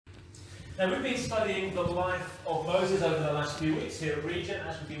Now, we've been studying the life of Moses over the last few weeks here at Regent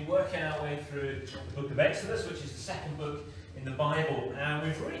as we've been working our way through the book of Exodus, which is the second book in the Bible. And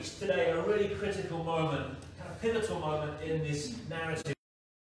we've reached today a really critical moment, kind of pivotal moment in this narrative.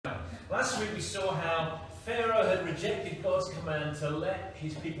 Last week we saw how Pharaoh had rejected God's command to let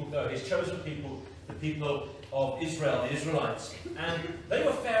his people go, his chosen people, the people of Israel, the Israelites. And they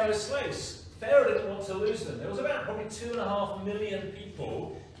were Pharaoh's slaves. Pharaoh didn't want to lose them. There was about probably 2.5 million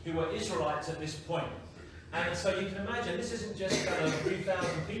people who were Israelites at this point. And so you can imagine, this isn't just kind of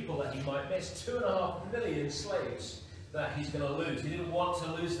 3,000 people that he might miss, 2.5 million slaves that he's going to lose. He didn't want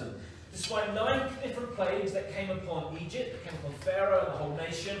to lose them. Despite 9 different plagues that came upon Egypt, that came upon Pharaoh and the whole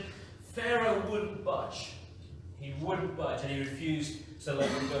nation, Pharaoh wouldn't budge. He wouldn't budge, and he refused to let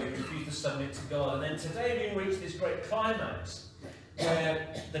them go. He refused to submit to God. And then today we reach this great climax,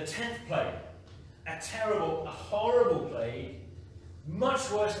 where the 10th plague, a terrible, a horrible plague, much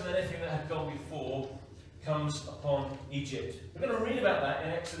worse than anything that had gone before, comes upon Egypt. We're going to read about that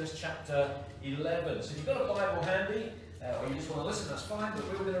in Exodus chapter 11. So if you've got a Bible handy, or you just want to listen, that's fine, but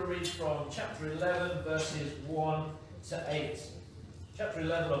we're going to read from chapter 11, verses 1 to 8. Chapter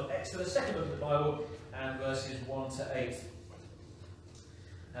 11 of Exodus, second book of the Bible, and verses 1 to 8.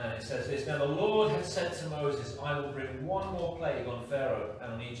 And it says this: Now the Lord had said to Moses, I will bring one more plague on Pharaoh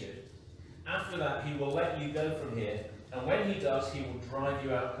and on Egypt. After that he will let you go from here, and when he does, he will drive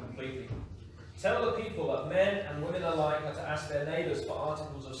you out completely. Tell the people that men and women alike are to ask their neighbours for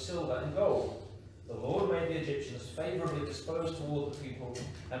articles of silver and gold. The Lord made the Egyptians favourably disposed toward the people,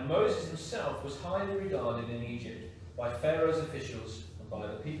 and Moses himself was highly regarded in Egypt by Pharaoh's officials and by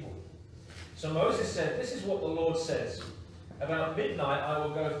the people. So Moses said, This is what the Lord says. About midnight I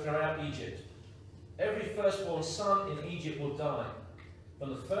will go throughout Egypt. Every firstborn son in Egypt will die,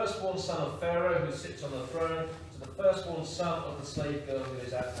 from the firstborn son of Pharaoh who sits on the throne to the firstborn son of the slave girl who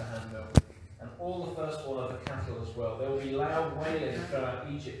is at the handmill, and all the firstborn of the cattle as well. There will be loud wailing throughout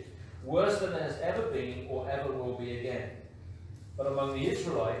Egypt, worse than there has ever been or ever will be again. But among the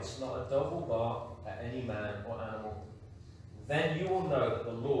Israelites, not a dog will bark at any man or animal. Then you will know that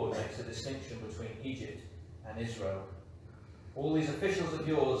the Lord makes a distinction between Egypt and Israel. All these officials of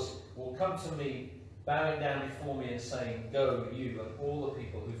yours will come to me, bowing down before me and saying, Go, you and all the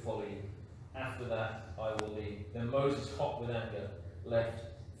people who follow you. After that I will leave. Then Moses, hot with anger, left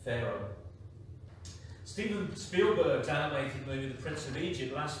Pharaoh. Steven Spielberg's animated movie, The Prince of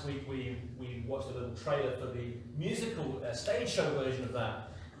Egypt, last week we watched a little trailer for the musical stage show version of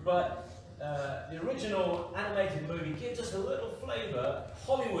that. But the original animated movie gives us a little flavour,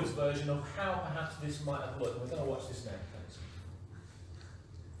 Hollywood's version of how perhaps this might have looked. We're going to watch this now, thanks.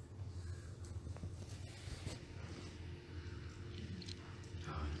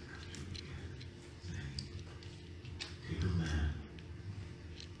 Take a man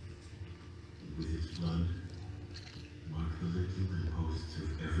with his blood, mark the lintel and posts of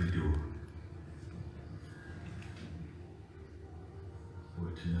every door. For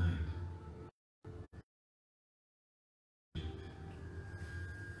tonight,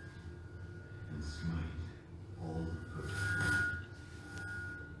 and smite all the firstborn.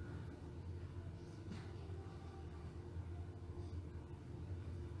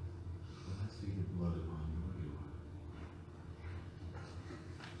 When I see the blood upon your door,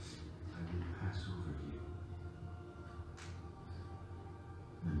 I will pass over you,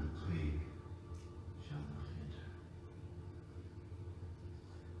 and the plague shall not enter.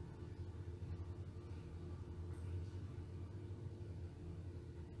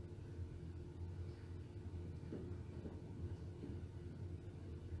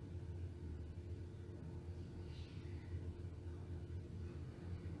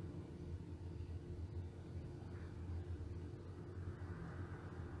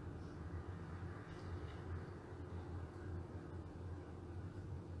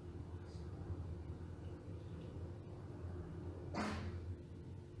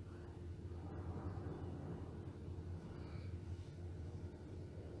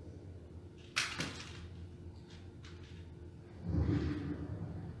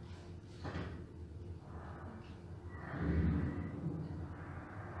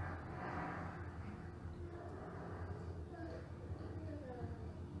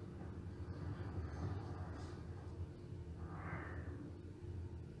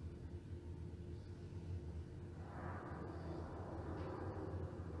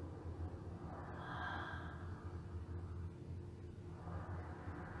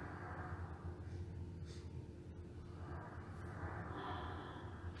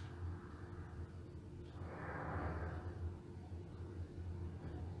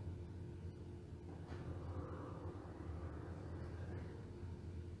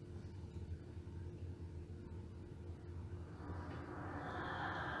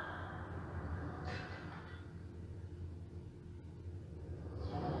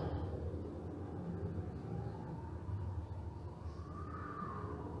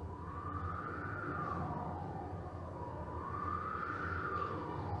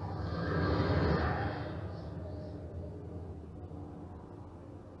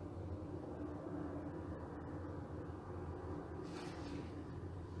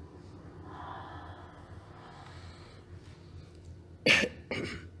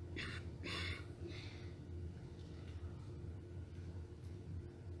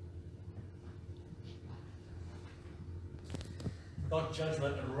 God's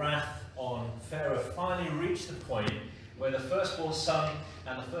judgment and wrath on Pharaoh finally reached the point where the firstborn son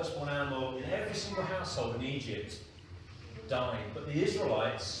and the firstborn animal in every single household in Egypt died. But the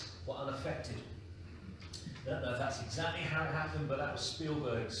Israelites were unaffected. I don't know if that's exactly how it happened, but that was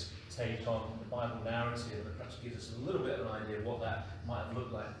Spielberg's take on the Bible narrative, and it perhaps gives us a little bit of an idea of what that might have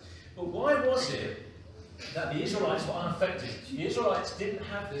looked like. But why was it that the Israelites were unaffected? The Israelites didn't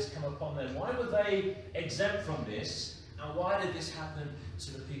have this come upon them. Why were they exempt from this? And why did this happen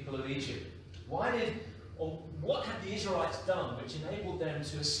to the people of Egypt? What had the Israelites done which enabled them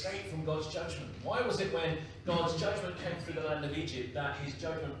to escape from God's judgment? Why was it when God's judgment came through the land of Egypt that his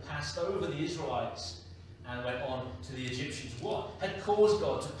judgment passed over the Israelites and went on to the Egyptians? What had caused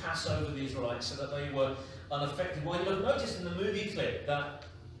God to pass over the Israelites so that they were unaffected? Well, you'll have noticed in the movie clip that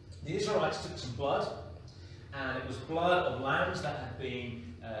the Israelites took some blood, and it was blood of lambs that had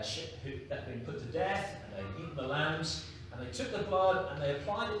been put to death, and they'd eaten the lambs. And they took the blood and they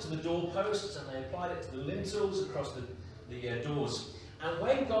applied it to the doorposts and they applied it to the lintels across the doors. And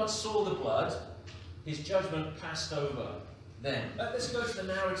when God saw the blood, his judgment passed over them. Let's go to the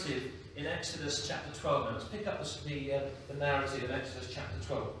narrative in Exodus chapter 12. Now let's pick up the narrative in Exodus chapter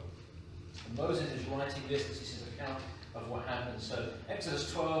 12. And Moses is writing this. This is his account of what happened. So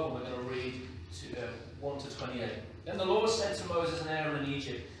Exodus 12, and we're going to read 1 to 28. Then the Lord said to Moses and Aaron in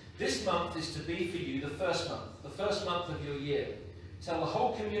Egypt, "This month is to be for you the first month of your year. Tell the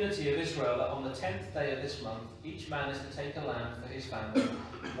whole community of Israel that on the 10th day of this month, each man is to take a lamb for his family,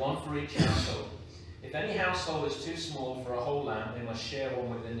 one for each household. If any household is too small for a whole lamb, they must share one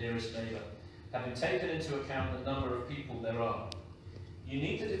with their nearest neighbour, having taken into account the number of people there are. You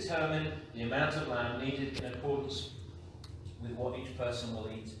need to determine the amount of lamb needed in accordance with what each person will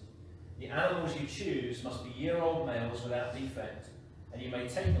eat. The animals you choose must be year-old males without defect, and you may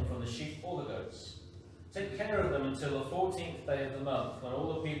take them from the sheep or the goats. Take care of them until the 14th day of the month, when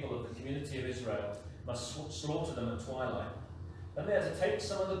all the people of the community of Israel must slaughter them at twilight. Then they are to take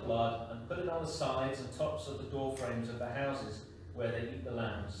some of the blood and put it on the sides and tops of the door frames of the houses where they eat the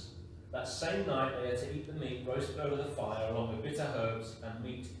lambs. That same night they are to eat the meat roasted over the fire, along with bitter herbs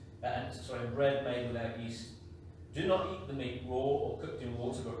and bread made without yeast. Do not eat the meat raw or cooked in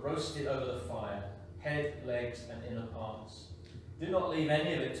water, but roast it over the fire, head, legs, and inner parts. Do not leave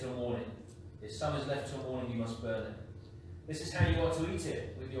any of it till morning. If some is left till morning, you must burn it. This is how you are to eat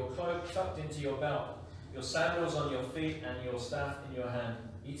it, with your cloak tucked into your belt, your sandals on your feet, and your staff in your hand.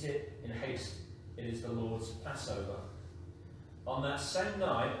 Eat it in haste. It is the Lord's Passover. On that same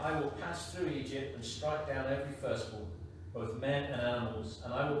night, I will pass through Egypt and strike down every firstborn, both men and animals,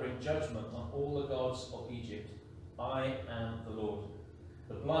 and I will bring judgment on all the gods of Egypt. I am the Lord.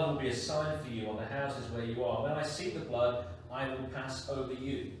 The blood will be a sign for you on the houses where you are. When I see the blood, I will pass over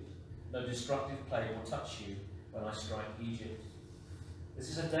you. No destructive plague will touch you when I strike Egypt. This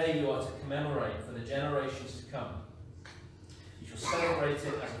is a day you are to commemorate for the generations to come. You shall celebrate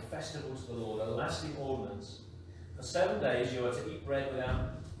it as a festival to the Lord, a lasting ordinance. For 7 days you are to eat bread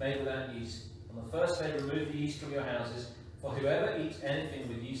made without yeast. On the first day remove the yeast from your houses, for whoever eats anything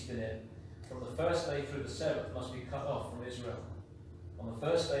with yeast in it, from the first day through the 7th must be cut off from Israel. On the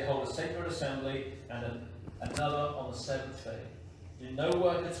first day hold a sacred assembly, and another on the 7th day. Do no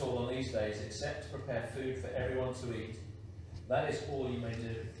work at all on these days except to prepare food for everyone to eat. That is all you may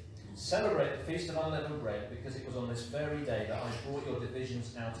do. Celebrate the Feast of Unleavened Bread, because it was on this very day that I brought your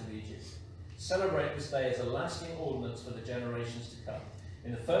divisions out of Egypt. Celebrate this day as a lasting ordinance for the generations to come.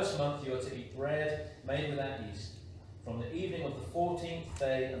 In the first month you are to eat bread made without yeast, from the evening of the 14th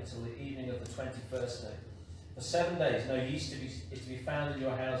day until the evening of the 21st day. For 7 days no yeast is to be found in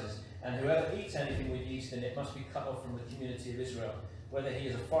your houses, and whoever eats anything with yeast in it must be cut off from the community of Israel, whether he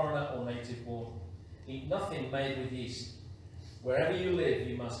is a foreigner or native born. Eat nothing made with yeast. Wherever you live,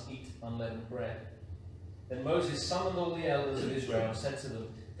 you must eat unleavened bread. Then Moses summoned all the elders of Israel and said to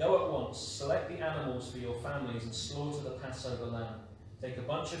them, Go at once, select the animals for your families and slaughter the Passover lamb. Take a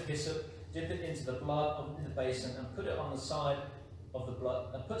bunch of hyssop, dip it into the blood in the basin, and put it on the side of the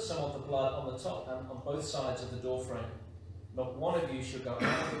blood, and put some of the blood on the top and on both sides of the doorframe. Not one of you shall go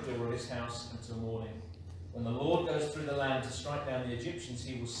out of the door of his house until morning. When the Lord goes through the land to strike down the Egyptians,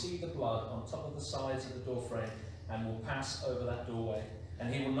 he will see the blood on top of the sides of the doorframe and will pass over that doorway.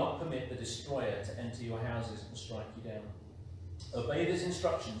 And he will not permit the destroyer to enter your houses and strike you down. Obey these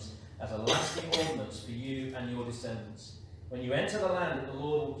instructions as a lasting ordinance for you and your descendants. When you enter the land that the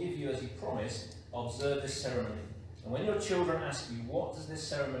Lord will give you as he promised, observe this ceremony. And when your children ask you, what does this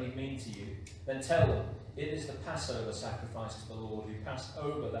ceremony mean to you? Then tell them, it is the Passover sacrifice to the Lord, who passed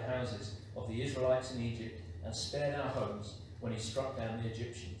over the houses of the Israelites in Egypt and spared our homes when he struck down the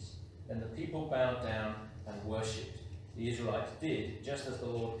Egyptians. Then the people bowed down and worshipped. the Israelites did, just as the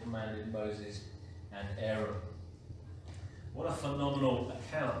Lord commanded Moses and Aaron. What a phenomenal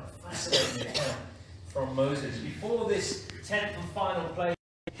account, fascinating account from Moses. Before this 10th and final plague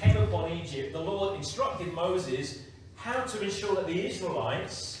came upon Egypt, the Lord instructed Moses how to ensure that the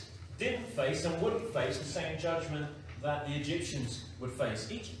Israelites didn't face and wouldn't face the same judgment that the Egyptians would face.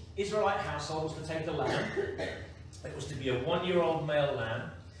 Each Israelite household was to take a lamb. It was to be a 1-year-old male lamb,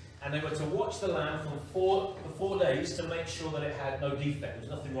 and they were to watch the lamb for 4 days to make sure that it had no defect, there was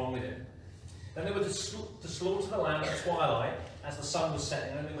nothing wrong with it. Then they were to slaughter the lamb at twilight as the sun was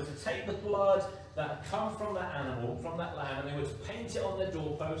setting, and they were to take the blood that had come from that animal, from that lamb, and they were to paint it on their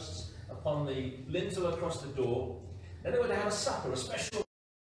doorposts, upon the lintel across the door. Then they were to have a supper, a special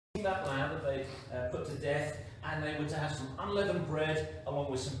that lamb that they put to death, and they were to have some unleavened bread along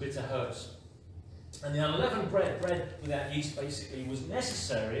with some bitter herbs. And the unleavened bread without yeast, basically was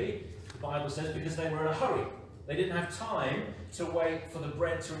necessary, the Bible says, because they were in a hurry. They didn't have time to wait for the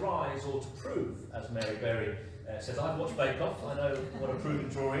bread to rise or to prove, as Mary Berry says. I've watched Bake Off, I know what a proving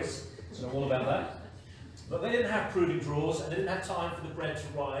drawer is, so I know all about that. But they didn't have proving drawers, and they didn't have time for the bread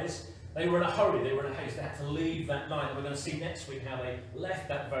to rise. They were in a hurry, they were in a haste, they had to leave that night. And we're going to see next week how they left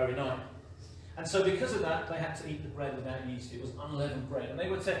that very night. And so because of that, they had to eat the bread without yeast. It was unleavened bread. And they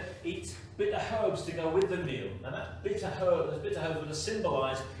were to eat bitter herbs to go with the meal. And that those bitter herbs were to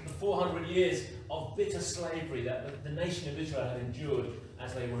symbolise the 400 years of bitter slavery that the nation of Israel had endured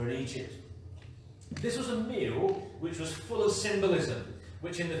as they were in Egypt. This was a meal which was full of symbolism,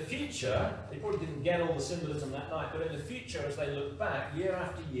 which in the future, they probably didn't get all the symbolism that night, but in the future, as they look back year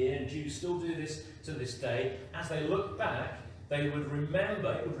after year, and Jews still do this to this day, as they look back, they would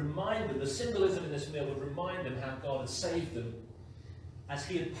remember, it would remind them, the symbolism in this meal would remind them how God had saved them as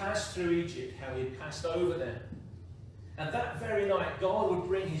he had passed through Egypt, how he had passed over them. And that very night, God would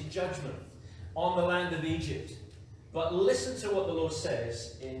bring his judgment on the land of Egypt. But listen to what the Lord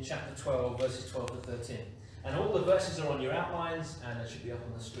says in chapter 12, verses 12 to 13. And all the verses are on your outlines, and it should be up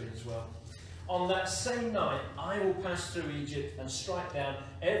on the screen as well. On that same night, I will pass through Egypt and strike down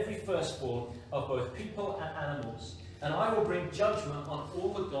every firstborn of both people and animals. And I will bring judgment on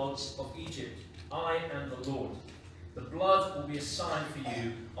all the gods of Egypt. I am the Lord. The blood will be a sign for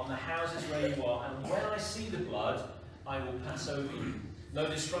you on the houses where you are. And when I see the blood, I will pass over you. No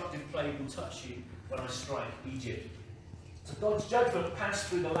destructive plague will touch you when I strike Egypt. So God's judgment passed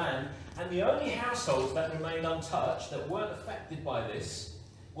through the land, and the only households that remained untouched, that weren't affected by this,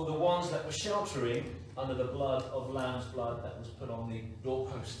 were the ones that were sheltering under the blood of lamb's blood that was put on the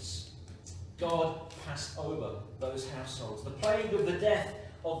doorposts. God passed over those households. The plague of the death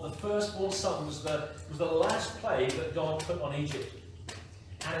of the firstborn son was the last plague that God put on Egypt.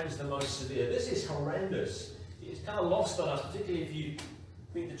 And it was the most severe. This is horrendous. It's kind of lost on us, particularly if you've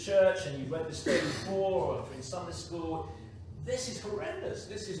been to church and you've read this story before, or if you're in Sunday school. This is horrendous.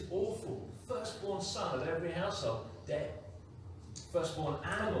 This is awful. Firstborn son of every household, dead. Firstborn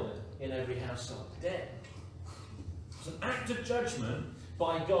animal in every household, dead. It was an act of judgment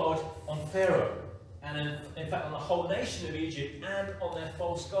by God on Pharaoh, and in fact on the whole nation of Egypt and on their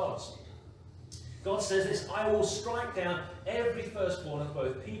false gods. God says this, I will strike down every firstborn of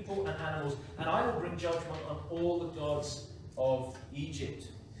both people and animals, and I will bring judgment on all the gods of Egypt.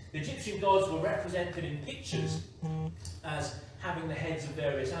 The Egyptian gods were represented in pictures as having the heads of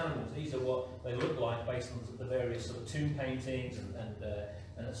various animals. These are what they look like based on the various sort of tomb paintings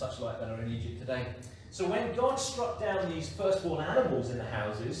and such like that are in Egypt today. So when God struck down these firstborn animals in the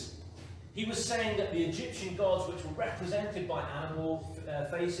houses, he was saying that the Egyptian gods, which were represented by animal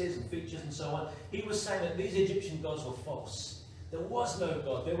faces and features and so on, he was saying that these Egyptian gods were false. There was no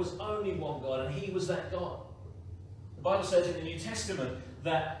God, there was only one God, and he was that God. The Bible says in the New Testament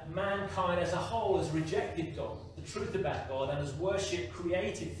that mankind as a whole has rejected God, the truth about God, and has worshipped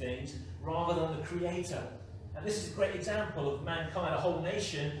created things rather than the Creator. And this is a great example of mankind, a whole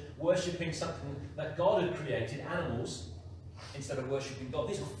nation, worshipping something that God had created, animals, instead of worshipping God.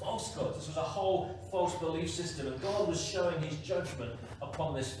 These were false gods. This was a whole false belief system, and God was showing his judgment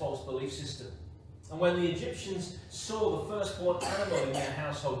upon this false belief system. And when the Egyptians saw the firstborn animal in their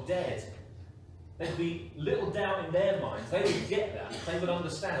household dead, there'd be little doubt in their minds. They would get that. They would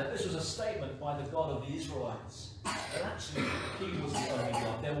understand that this was a statement by the God of the Israelites. And actually, he was the only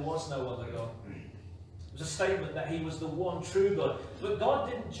God. There was no other God. It was a statement that he was the one true God. But God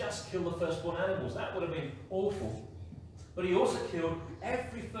didn't just kill the firstborn animals. That would have been awful. But he also killed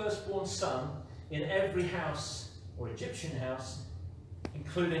every firstborn son in every house, or Egyptian house,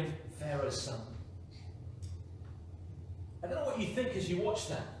 including Pharaoh's son. I don't know what you think as you watch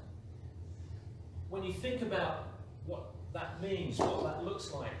that. When you think about what that means, what that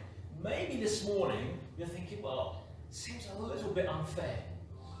looks like, maybe this morning you're thinking, well, seems a little bit unfair.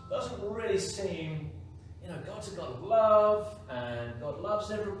 Doesn't really seem, God's a God of love, and God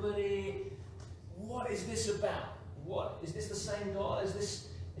loves everybody. What is this about? What is this the same God? Is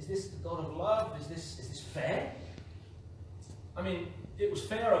this the God of love? Is this fair? I mean, it was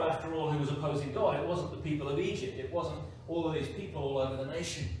Pharaoh, after all, who was opposing God. It wasn't the people of Egypt. It wasn't all of these people all over the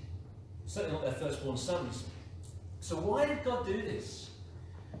nation. Certainly not their firstborn sons. So why did God do this?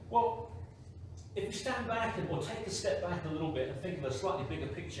 Well, if we stand back or take a step back a little bit and think of a slightly bigger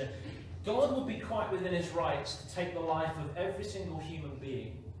picture, God would be quite within his rights to take the life of every single human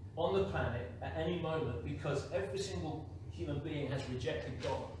being on the planet at any moment, because every single human being has rejected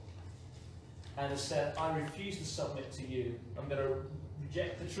God and has said, I refuse to submit to you. I'm going to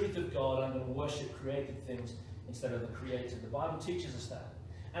reject the truth of God. I'm going to worship created things instead of the Creator. The Bible teaches us that.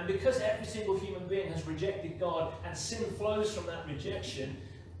 And because every single human being has rejected God and sin flows from that rejection,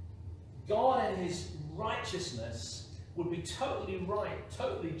 God in his righteousness would be totally right,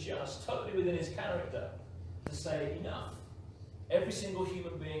 totally just, totally within his character to say, enough. Every single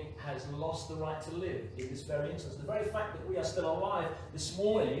human being has lost the right to live in this very instance. The very fact that we are still alive this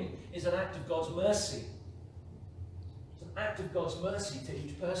morning is an act of God's mercy. It's an act of God's mercy to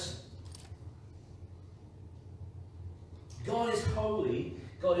each person. God is holy,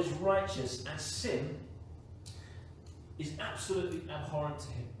 God is righteous, and sin is absolutely abhorrent to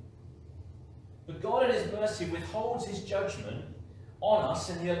him. But God in his mercy withholds his judgment on us,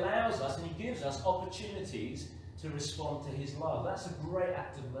 and he allows us and he gives us opportunities to respond to his love. That's a great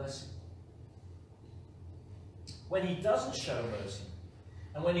act of mercy. When he doesn't show mercy,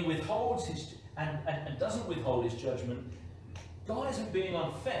 and when he withholds his and doesn't withhold his judgment, God isn't being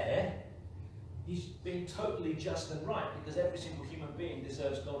unfair. He's being totally just and right, because every single human being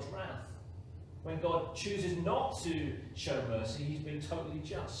deserves God's wrath. When God chooses not to show mercy, he's being totally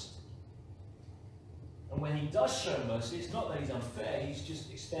just. And when he does show mercy, it's not that he's unfair, he's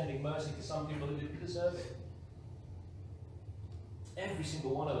just extending mercy to some people who didn't deserve it. Every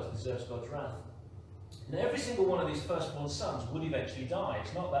single one of us deserves God's wrath. And every single one of these firstborn sons would eventually die.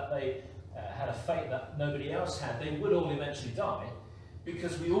 It's not that they had a fate that nobody else had. They would all eventually die,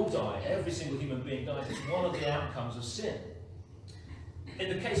 because we all die. Every single human being dies. It's one of the outcomes of sin. In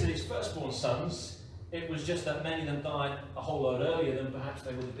the case of these firstborn sons, it was just that many of them died a whole lot earlier than perhaps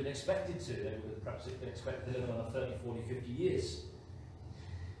they would have been expected to. They would have perhaps been expected to live another 30, 40, 50 years.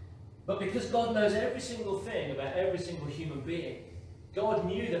 But because God knows every single thing about every single human being, God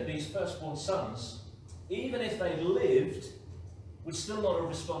knew that these firstborn sons, even if they lived, would still not have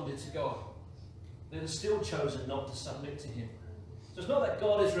responded to God. They would have still chosen not to submit to him. So it's not that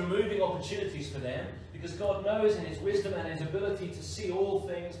God is removing opportunities for them, because God knows in his wisdom and his ability to see all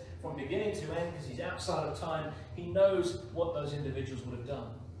things from beginning to end, because he's outside of time, he knows what those individuals would have done.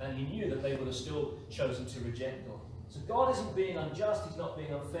 And he knew that they would have still chosen to reject God. So God isn't being unjust, he's not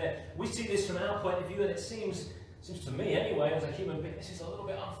being unfair. We see this from our point of view, and it seems to me anyway, as a human being, this is a little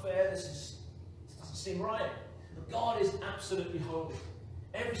bit unfair, this doesn't seem right. But God is absolutely holy.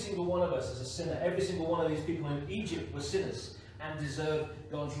 Every single one of us is a sinner. Every single one of these people in Egypt were sinners and deserved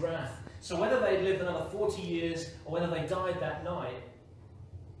God's wrath. So whether they lived another 40 years or whether they died that night,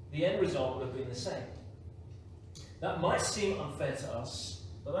 the end result would have been the same. That might seem unfair to us,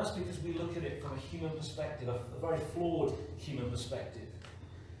 but that's because we look at it from a human perspective, a very flawed human perspective.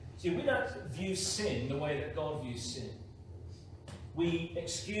 See, we don't view sin the way that God views sin. We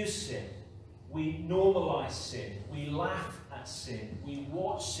excuse sin. We normalize sin. We laugh at sin. We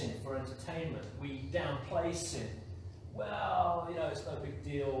watch sin for entertainment. We downplay sin. Well, it's no big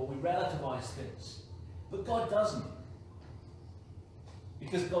deal. We relativize things. But God doesn't.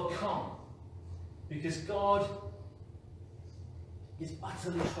 Because God can't. Because God is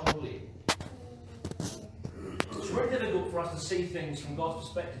utterly holy. It's very difficult for us to see things from God's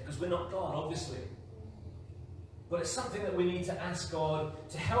perspective, because we're not God, obviously. But it's something that we need to ask God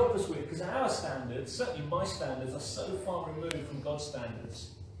to help us with, because our standards, certainly my standards, are so far removed from God's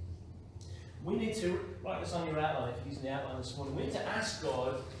standards. We need to, write this on your outline if you're using the outline this morning, we need to ask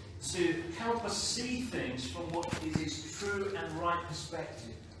God to help us see things from what is his true and right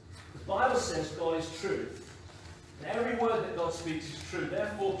perspective. The Bible says God is truth. And every word that God speaks is true.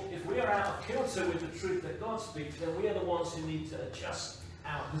 Therefore, if we are out of kilter with the truth that God speaks, then we are the ones who need to adjust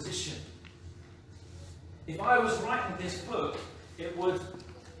our position. If I was writing this book, it would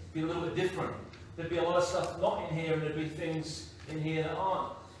be a little bit different. There'd be a lot of stuff not in here, and there'd be things in here that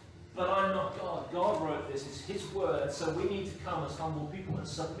aren't. But I'm not God. God wrote this. It's his word. So we need to come as humble people and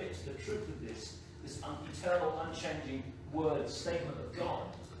submit to the truth of this eternal, unchanging word, statement of God.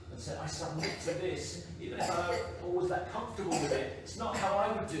 And say, I submit to this, even if I'm not always that comfortable with it. It's not how I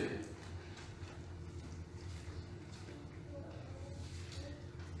would do it.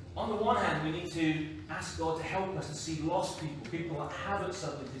 On the one hand, we need to ask God to help us to see lost people, people that haven't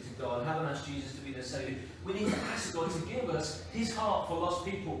submitted to God, haven't asked Jesus to be their Saviour. We need to ask God to give us His heart for lost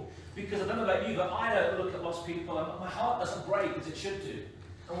people. Because I don't know about you, but I don't look at lost people and my heart doesn't break as it should do.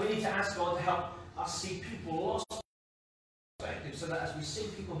 And we need to ask God to help us see people lost, so that as we see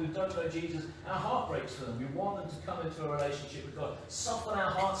people who don't know Jesus, our heart breaks for them. We want them to come into a relationship with God. Soften our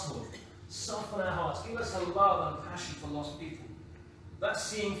hearts, Lord. Soften our hearts. Give us a love and passion for lost people. That's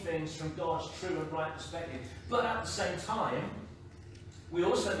seeing things from God's true and right perspective. But at the same time, we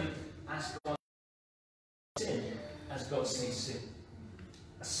also need to ask God to see sin as God sees sin.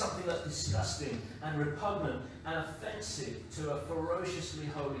 As something that's disgusting and repugnant and offensive to a ferociously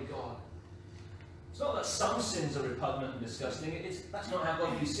holy God. It's not that some sins are repugnant and disgusting. That's not how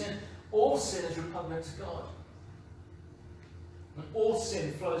God views sin. All sin is repugnant to God. And all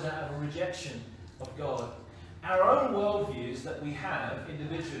sin flows out of a rejection of God. Our own worldviews that we have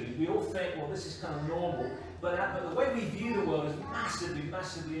individually, we all think, well, this is kind of normal. But the way we view the world is massively,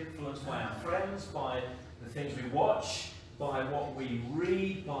 massively influenced by our friends, by the things we watch, by what we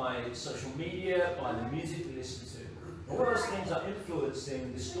read, by social media, by the music we listen to. All those things are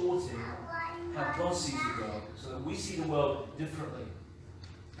influencing, distorting how God sees the world, so that we see the world differently.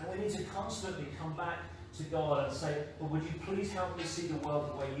 And we need to constantly come back to God and say, well, would you please help me see the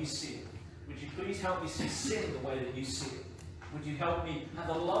world the way you see it? Would you please help me see sin the way that you see it? Would you help me have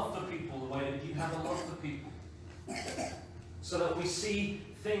a love for people the way that you have a love for people? So that we see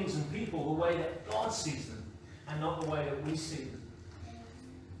things and people the way that God sees them, and not the way that we see them. I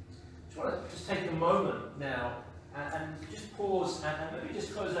just want to take a moment now and just pause and maybe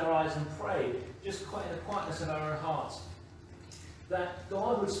just close our eyes and pray, just quite in the quietness of our own hearts, that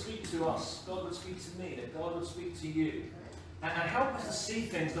God would speak to us, God would speak to me, that God would speak to you, and help us to see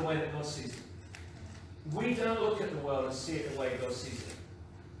things the way that God sees them. We don't look at the world and see it the way God sees it.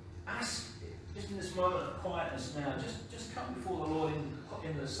 Ask, just in this moment of quietness now, just come before the Lord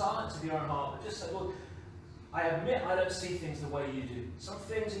in the silence of your own heart, but just say, Lord, I admit I don't see things the way you do. Some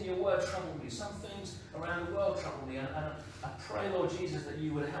things in your word trouble me. Some things around the world trouble me. And I pray, Lord Jesus, that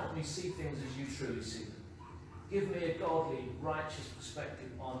you would help me see things as you truly see them. Give me a godly, righteous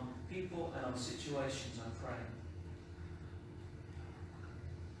perspective on people and on situations, I pray.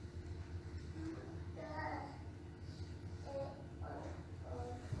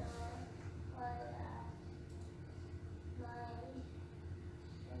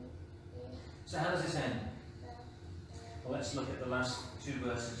 So how does this end? Well, let's look at the last two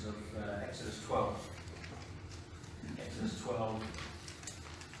verses of Exodus 12. Exodus 12,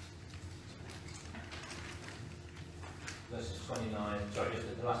 verses 29. Sorry,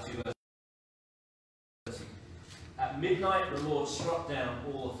 just the last two verses. At midnight, the Lord struck down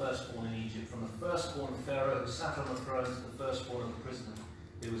all the firstborn in Egypt, from the firstborn of Pharaoh who sat on the throne to the firstborn of the prisoner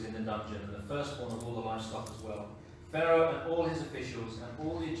who was in the dungeon, and the firstborn of all the livestock as well. Pharaoh and all his officials and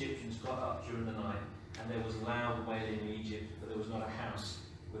all the Egyptians got up during the night, and there was loud wailing in Egypt, for there was not a house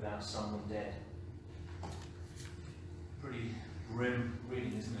without someone dead. Pretty grim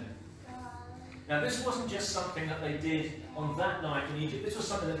reading, isn't it? Now, this wasn't just something that they did on that night in Egypt. This was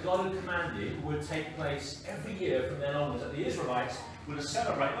something that God had commanded would take place every year from then onwards, that the Israelites were to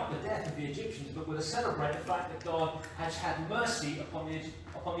celebrate not the death of the Egyptians, but were to celebrate the fact that God had had mercy upon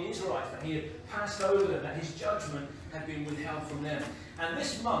the Israelites, that he had passed over them, that his judgment had been withheld from them. And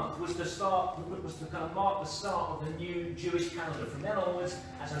this month was to kind of mark the start of the new Jewish calendar. From then onwards,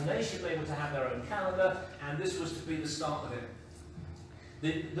 as a nation, they were to have their own calendar, and this was to be the start of it.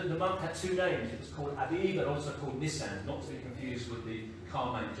 The month had two names. It was called Abib and also called Nisan, not to be confused with the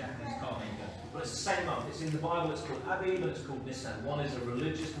car maker, Japanese car maker. But it's the same month. It's in the Bible. It's called Abib and it's called Nisan. One is a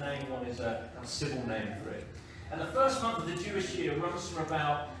religious name, one is a civil name for it. And the first month of the Jewish year runs from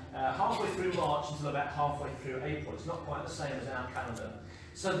about halfway through March until about halfway through April. It's not quite the same as our calendar.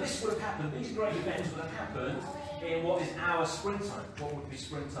 So this would have happened, these great events would have happened in what is our springtime, what would be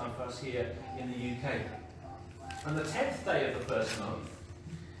springtime for us here in the UK. On the 10th day of the first month,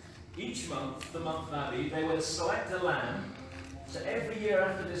 each month, the month of Abib, they were to select a lamb. So every year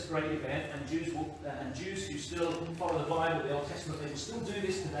after this great event, and Jews who still follow the Bible, the Old Testament, they will still do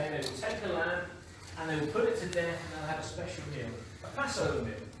this today. They will take a lamb and they will put it to death and they'll have a special meal, a Passover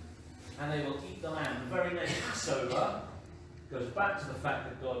meal. And they will eat the lamb. The very name Passover goes back to the fact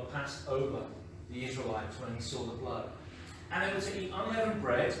that God passed over the Israelites when he saw the blood. And they were to eat unleavened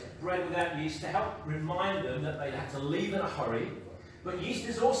bread, bread without yeast, to help remind them that they had to leave in a hurry. But yeast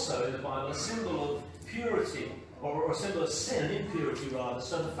is also, in the Bible, a symbol of purity, or a symbol of sin and impurity rather.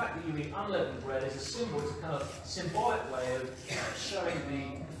 So the fact that you eat unleavened bread is a symbol, it's a kind of symbolic way of showing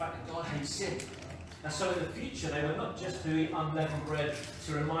the fact that God hates sin. And so in the future, they were not just to eat unleavened bread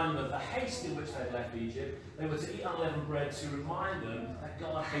to remind them of the haste in which they'd left Egypt. They were to eat unleavened bread to remind them that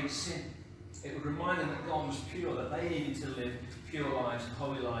God hates sin. It would remind them that God was pure, that they needed to live pure lives and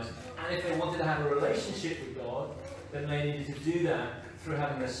holy lives. And if they wanted to have a relationship with God, then they needed to do that through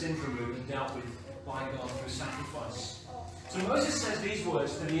having their sins removed and dealt with by God through sacrifice. So Moses says these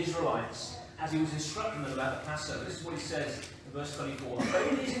words to the Israelites as he was instructing them about the Passover. This is what he says in verse 24.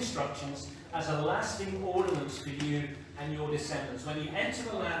 Obey these instructions as a lasting ordinance for you and your descendants. When you enter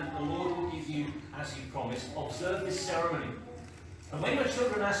the land the Lord will give you as he promised, observe this ceremony. And when your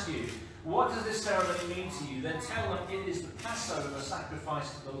children ask you, what does this ceremony mean to you? Then tell them it is the Passover, the sacrifice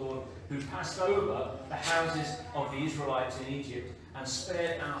to the Lord, who passed over the houses of the Israelites in Egypt and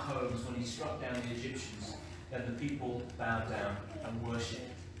spared our homes when he struck down the Egyptians. Then the people bowed down and worshipped.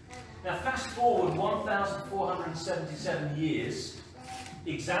 Now fast forward 1,477 years,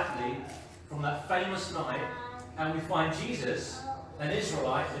 exactly, from that famous night, and we find Jesus, an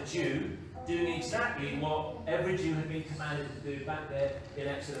Israelite, a Jew, doing exactly what every Jew had been commanded to do back there in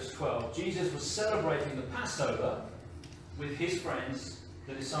Exodus 12. Jesus was celebrating the Passover with his friends,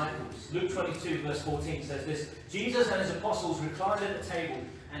 the disciples. Luke 22 verse 14 says this: Jesus and his apostles reclined at the table,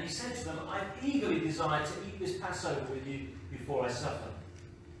 and he said to them, I eagerly desire to eat this Passover with you before I suffer.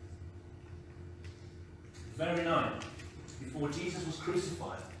 The very night before Jesus was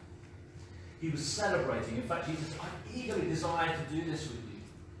crucified, he was celebrating. In fact, Jesus said, I eagerly desire to do this with you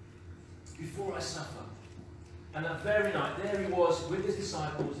before I suffer. And that very night, there he was with his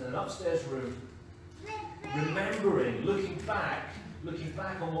disciples in an upstairs room, remembering, looking back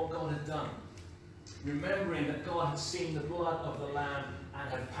on what God had done. Remembering that God had seen the blood of the Lamb and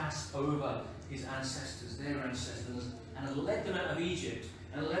had passed over his ancestors, their ancestors, and had led them out of Egypt,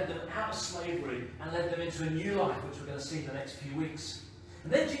 and led them out of slavery, and led them into a new life, which we're going to see in the next few weeks.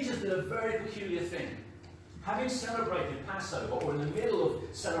 And then Jesus did a very peculiar thing. Having celebrated Passover, or in the middle of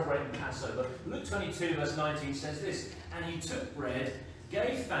celebrating Passover, Luke 22 verse 19 says this: and he took bread,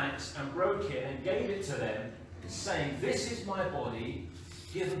 gave thanks, and broke it, and gave it to them, saying, this is my body,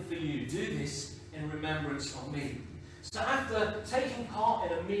 given for you. Do this in remembrance of me. So after taking part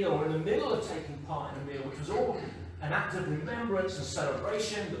in a meal, or in the middle of taking part in a meal, which was all an act of remembrance and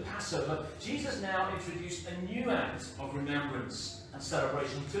celebration, the Passover, Jesus now introduced a new act of remembrance and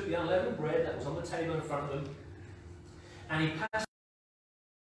celebration. He took the unleavened bread that was on the table in front of them, and he passed it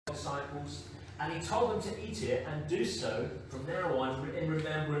to the disciples, and he told them to eat it and do so from now on in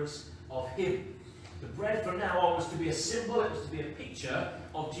remembrance of him. The bread from now on was to be a symbol, it was to be a picture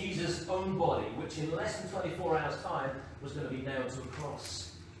of Jesus' own body, which in less than 24 hours' time was going to be nailed to a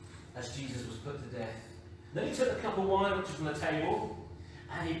cross as Jesus was put to death. Then he took the cup of wine which was on the table,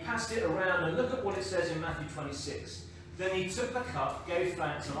 and he passed it around, and look at what it says in Matthew 26. Then he took the cup, gave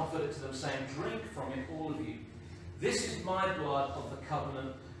thanks, and offered it to them, saying, drink from it, all of you. This is my blood of the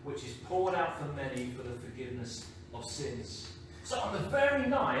covenant, which is poured out for many for the forgiveness of sins. So on the very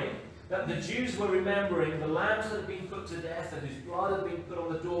night that the Jews were remembering the lambs that had been put to death and whose blood had been put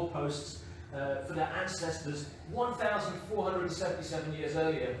on the doorposts for their ancestors 1,477 years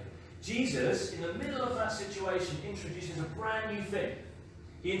earlier, Jesus, in the middle of that situation, introduces a brand new thing.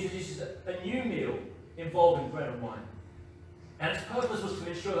 He introduces a new meal involving bread and wine. And its purpose was to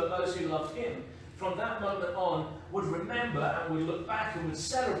ensure that those who loved him, from that moment on, would remember and would look back and would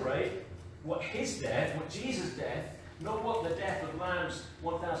celebrate what his death, what Jesus' death, not what the death of lambs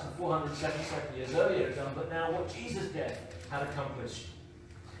 1,477 years earlier had done, but now what Jesus' death had accomplished.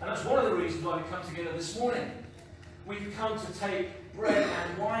 And that's one of the reasons why we come together this morning. We've come to take bread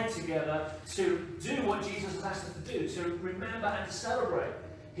and wine together to do what Jesus has asked us to do, to remember and to celebrate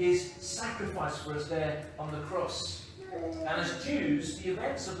his sacrifice for us there on the cross. And as Jews, the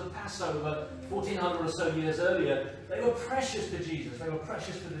events of the Passover 1,400 or so years earlier, they were precious to Jesus, they were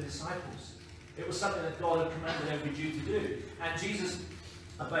precious to the disciples. It was something that God had commanded every Jew to do. And Jesus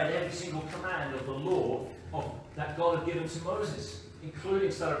obeyed every single command of the law that God had given to Moses,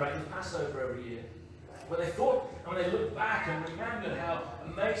 including celebrating the Passover every year. But they thought, and they looked back and remembered how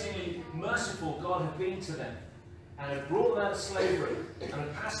amazingly merciful God had been to them, and had brought them out of slavery, and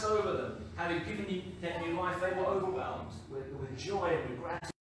had passed over them, having given them new life, they were overwhelmed with joy and with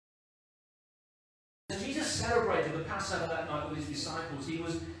gratitude. As Jesus celebrated the Passover that night with his disciples, he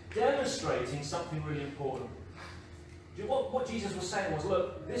was demonstrating something really important. What Jesus was saying was,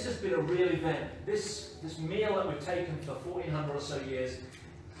 look, this has been a real event. This meal that we've taken for 1,400 or so years,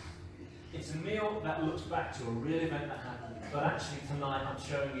 it's a meal that looks back to a real event that happened. But actually tonight I'm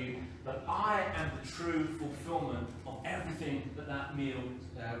showing you that I am the true fulfillment of everything that meal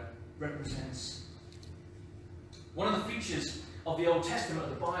represents. One of the features of the Old Testament of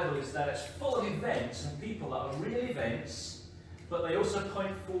the Bible is that it's full of events and people that are real events, but they also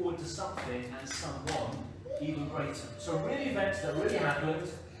point forward to something and someone even greater. So real events that really happened,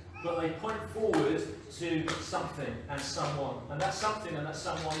 but they point forward to something and someone. And that something and that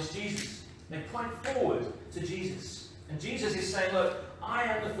someone is Jesus. They point forward to Jesus. And Jesus is saying, look, I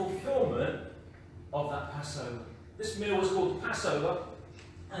am the fulfillment of that Passover. This meal was called the Passover,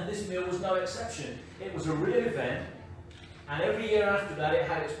 and this meal was no exception. It was a real event, and every year after that it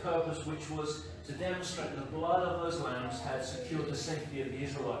had its purpose, which was to demonstrate the blood of those lambs had secured the safety of the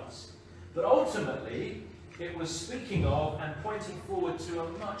Israelites. But ultimately, it was speaking of and pointing forward to a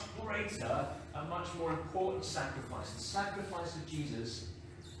much greater, a much more important sacrifice. The sacrifice of Jesus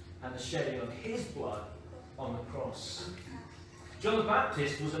and the shedding of his blood on the cross. John the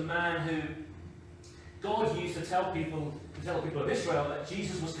Baptist was a man who God used to tell people of Israel that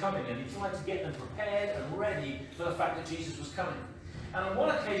Jesus was coming, and he tried to get them prepared and ready for the fact that Jesus was coming. And on one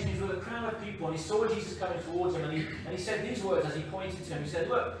occasion he was with a crowd of people and he saw Jesus coming towards him, and he said these words as he pointed to him. He said,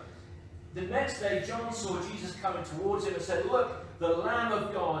 look, the next day John saw Jesus coming towards him and said, look, the Lamb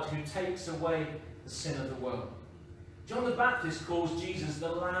of God who takes away the sin of the world. John the Baptist calls Jesus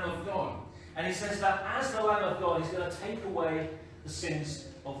the Lamb of God. And he says that as the Lamb of God, he's going to take away the sins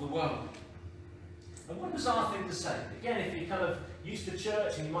of the world. And what a bizarre thing to say. Again, if you're kind of used to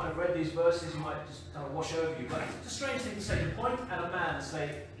church and you might have read these verses, you might just kind of wash over you. But it's a strange thing to say. To point at a man and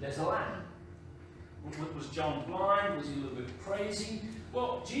say, there's a lamb. Was John blind? Was he a little bit crazy?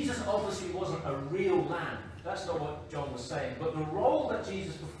 Well, Jesus obviously wasn't a real lamb. That's not what John was saying. But the role that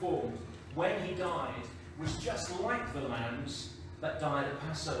Jesus performed when he died was just like the lambs that died at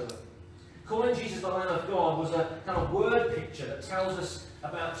Passover. Calling Jesus the Lamb of God was a kind of word picture that tells us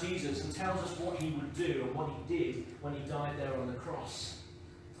about Jesus and tells us what he would do and what he did when he died there on the cross.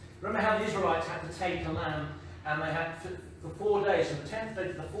 Remember how the Israelites had to take a lamb, and they had to, for 4 days, from the 10th day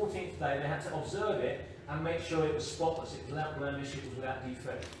to the 14th day, they had to observe it and make sure it was spotless, it was without blemish, it was without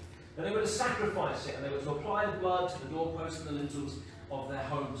defect. Then they were to sacrifice it, and they were to apply the blood to the doorposts and the lintels of their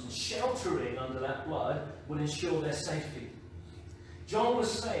homes, and sheltering under that blood would ensure their safety. John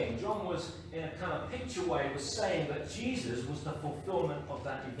was in a kind of picture way, was saying that Jesus was the fulfillment of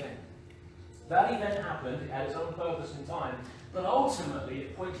that event. That event happened, it had its own purpose in time, but ultimately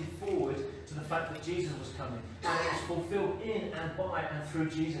it pointed forward to the fact that Jesus was coming, and it was fulfilled in and by and through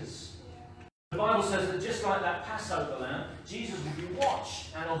Jesus. The Bible says that just like that Passover lamb, Jesus would be watched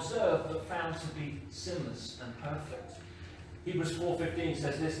and observed but found to be sinless and perfect. Hebrews 4:15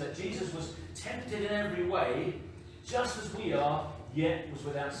 says this, that Jesus was tempted in every way, just as we are, yet was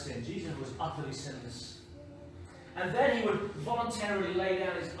without sin. Jesus was utterly sinless. And then he would voluntarily lay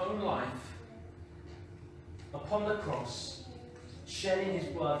down his own life upon the cross, shedding his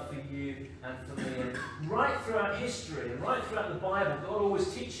blood for you and for me. And right throughout history and right throughout the Bible, God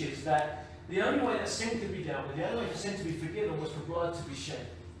always teaches that the only way that sin could be dealt with, the only way for sin to be forgiven, was for blood to be shed.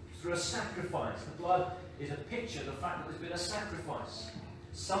 Through a sacrifice. The blood is a picture of the fact that there's been a sacrifice.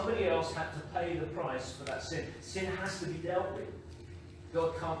 Somebody else had to pay the price for that sin. Sin has to be dealt with.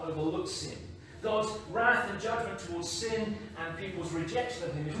 God can't overlook sin. God's wrath and judgment towards sin and people's rejection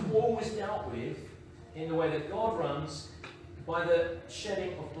of him is always dealt with in the way that God runs, by the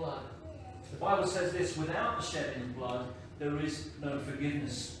shedding of blood. The Bible says this, without the shedding of blood, there is no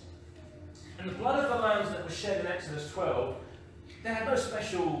forgiveness. And the blood of the lambs that was shed in Exodus 12, they had no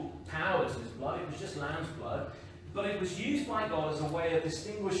special power to this blood, it was just lamb's blood, but it was used by God as a way of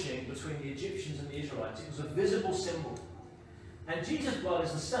distinguishing between the Egyptians and the Israelites. It was a visible symbol. And Jesus' blood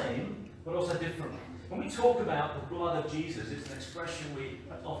is the same, but also different. When we talk about the blood of Jesus, it's an expression we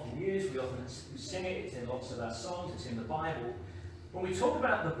often use, we often sing it, it's in lots of our songs, it's in the Bible. When we talk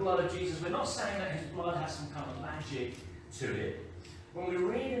about the blood of Jesus, we're not saying that his blood has some kind of magic to it. When we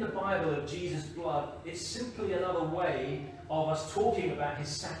read in the Bible of Jesus' blood, it's simply another way of us talking about his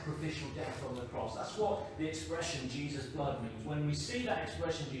sacrificial death on the cross. That's what the expression Jesus' blood means. When we see that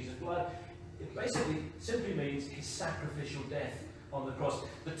expression Jesus' blood, it basically simply means his sacrificial death on the cross.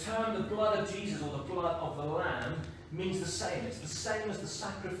 The term the blood of Jesus or the blood of the Lamb means the same. It's the same as the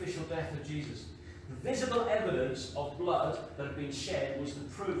sacrificial death of Jesus. The visible evidence of blood that had been shed is the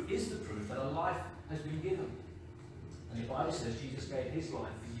proof that a life has been given. And the Bible says Jesus gave his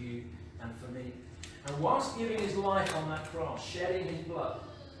life for you and for me. And whilst giving his life on that cross, shedding his blood,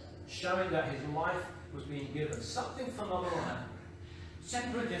 showing that his life was being given, something phenomenal happened. 2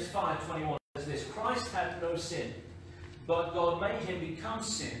 Corinthians 5:21 says this, Christ had no sin, but God made him become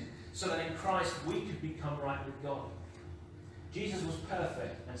sin, so that in Christ we could become right with God. Jesus was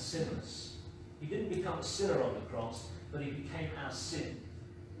perfect and sinless. He didn't become a sinner on the cross, but he became our sin.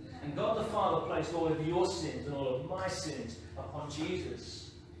 And God the Father placed all of your sins and all of my sins upon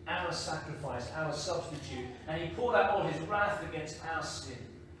Jesus, our sacrifice, our substitute. And he poured out all his wrath against our sin,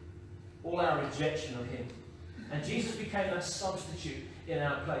 all our rejection of him. And Jesus became that substitute in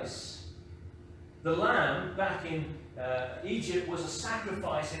our place. The lamb back in Egypt was a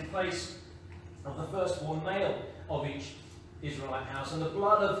sacrifice in place of the firstborn male of each Israelite house. And the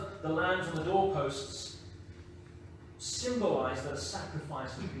blood of the lambs on the doorposts symbolized that a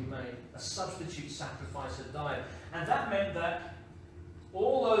sacrifice had been made. A substitute sacrifice had died. And that meant that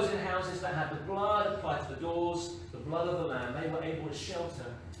all those in houses that had the blood applied to the doors, the blood of the lamb, they were able to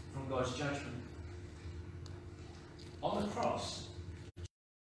shelter from God's judgment. On the cross,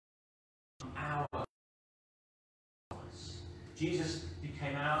 our sacrifice. Jesus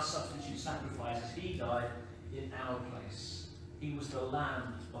became our substitute sacrifice as he died in our place. He was the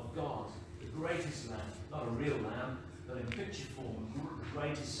Lamb of God, the greatest lamb, not a real lamb, but in picture form, the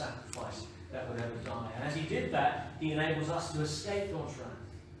greatest sacrifice that would ever die. And as he did that, he enables us to escape God's wrath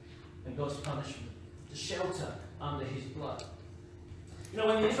and God's punishment, to shelter under his blood. You know,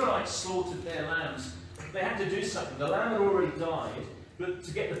 when the Israelites slaughtered their lambs, they had to do something. The lamb had already died, but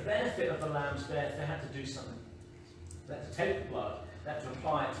to get the benefit of the lamb's death, they had to do something. They had to take the blood, they had to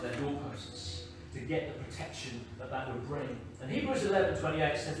apply it to their doorposts to get the protection that that would bring. And Hebrews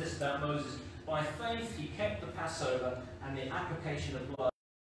 11:28 says this about Moses: by faith he kept the Passover and the application of blood.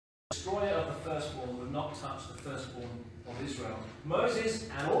 The destroyer of the firstborn would not touch the firstborn of Israel. Moses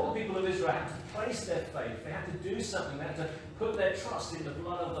and all the people of Israel had to place their faith. They had to do something. They had to put their trust in the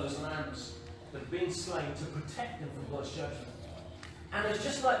blood of those lambs that had been slain to protect them from God's judgment. And it's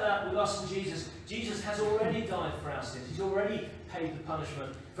just like that with us and Jesus. Jesus has already died for our sins. He's already paid the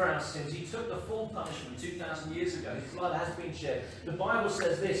punishment for our sins. He took the full punishment 2,000 years ago. His blood has been shed. The Bible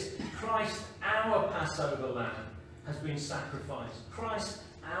says this: Christ, our Passover lamb, has been sacrificed. Christ,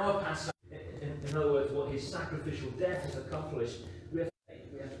 our Passover. In other words, what his sacrificial death has accomplished. We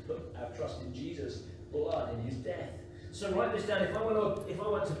have to put our trust in Jesus' blood, in his death. So write this down. If I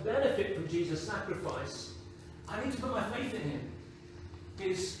want to benefit from Jesus' sacrifice, I need to put my faith in him.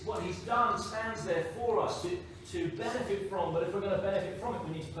 What he's done stands there for us to benefit from, but if we're going to benefit from it,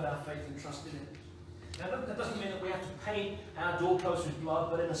 we need to put our faith and trust in it. Now, that doesn't mean that we have to paint our doorposts with blood,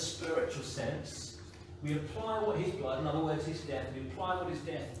 but in a spiritual sense, we apply what his blood, in other words, his death, we apply what his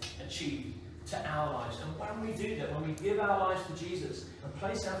death achieved to our lives. And when we do that, when we give our lives to Jesus and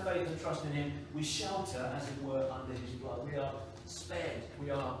place our faith and trust in him, we shelter, as it were, under his blood. We are spared.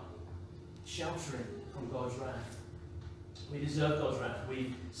 We are sheltering from God's wrath. We deserve God's wrath.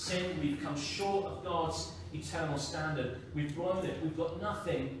 We've sinned. We've come short of God's eternal standard. We've blown it. We've got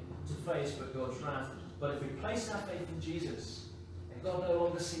nothing to face but God's wrath. But if we place our faith in Jesus, then God no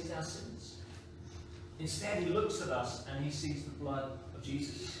longer sees our sins. Instead, he looks at us and he sees the blood of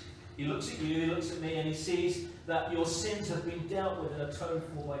Jesus. He looks at you, he looks at me, and he sees that your sins have been dealt with and atoned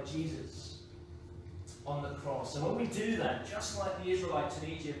for by Jesus on the cross. And when we do that, just like the Israelites in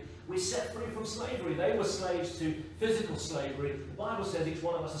Egypt, we're set free from slavery. They were slaves to physical slavery. The Bible says each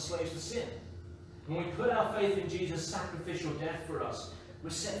one of us are slaves to sin. When we put our faith in Jesus' sacrificial death for us,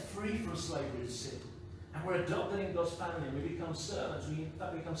 we're set free from slavery to sin. And we're adopted in God's family. We become servants. We, in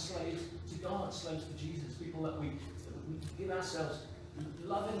fact, become slaves to God, slaves to Jesus. People that we give ourselves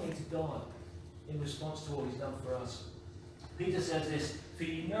lovingly to God in response to all he's done for us. Peter says this: for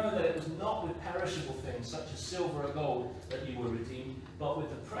you know that it was not with perishable things, such as silver or gold, that you were redeemed, but with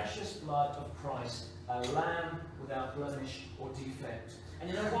the precious blood of Christ, a lamb without blemish or defect. And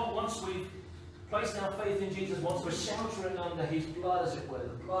you know what? Once we've placed our faith in Jesus, once we're sheltering under his blood, as it were,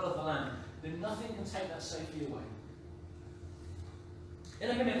 the blood of the lamb, then nothing can take that safety away.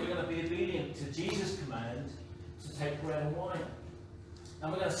 In a minute, we're going to be obedient to Jesus' command to take bread and wine.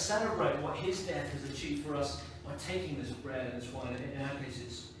 And we're going to celebrate what his death has achieved for us by taking this bread and this wine. In our case,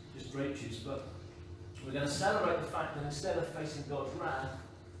 it's just grape juice. But we're going to celebrate the fact that instead of facing God's wrath,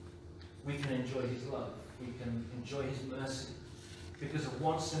 we can enjoy his love. We can enjoy his mercy. Because of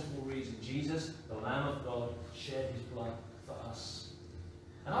one simple reason: Jesus, the Lamb of God, shed his blood for us.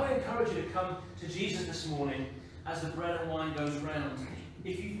 And I would encourage you to come to Jesus this morning as the bread and wine goes around.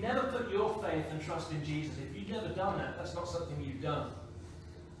 If you've never put your faith and trust in Jesus, if you've never done that, that's not something you've done,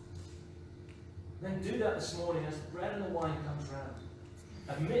 then do that this morning as the bread and the wine comes round.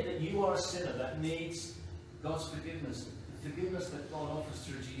 Admit that you are a sinner that needs God's forgiveness, the forgiveness that God offers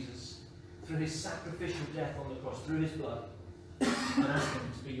through Jesus, through his sacrificial death on the cross, through his blood, and ask him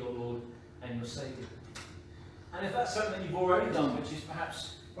to be your Lord and your Saviour. And if that's something that you've already done, which is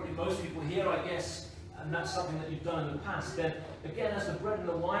perhaps probably most people here, I guess, and that's something that you've done in the past, then again, as the bread and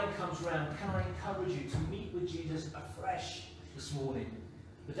the wine comes round, can I encourage you to meet with Jesus afresh this morning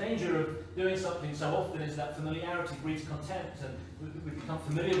The danger of doing something so often is that familiarity breeds contempt, and we become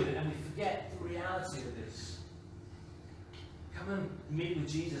familiar with it and we forget the reality of this. Come and meet with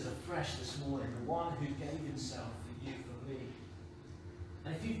Jesus afresh this morning, the one who gave himself for you, for me.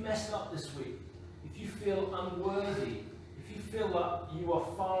 And if you've messed up this week, if you feel unworthy, if you feel like you are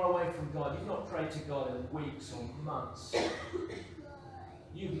far away from God, you've not prayed to God in weeks or months,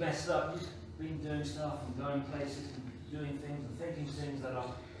 you've messed up, you've been doing stuff and going places and doing things and thinking things that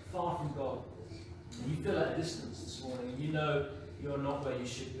are far from God, and you feel at a distance this morning, and you know you're not where you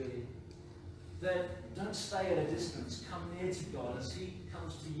should be, then don't stay at a distance. Come near to God as he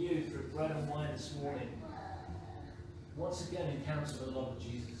comes to you through bread and wine this morning. Once again, encounter the love of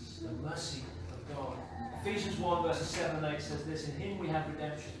Jesus, the mercy of God. Ephesians 1 verses 7 and 8 says this: in him we have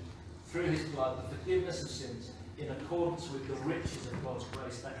redemption through his blood, the forgiveness of sins, in accordance with the riches of God's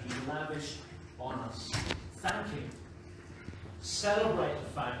grace that he lavished on us. Thank him. Celebrate the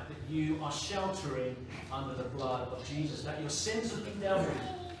fact that you are sheltering under the blood of Jesus, that your sins have been dealt with,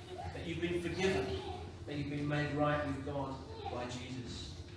 that you've been forgiven, that you've been made right with God by Jesus.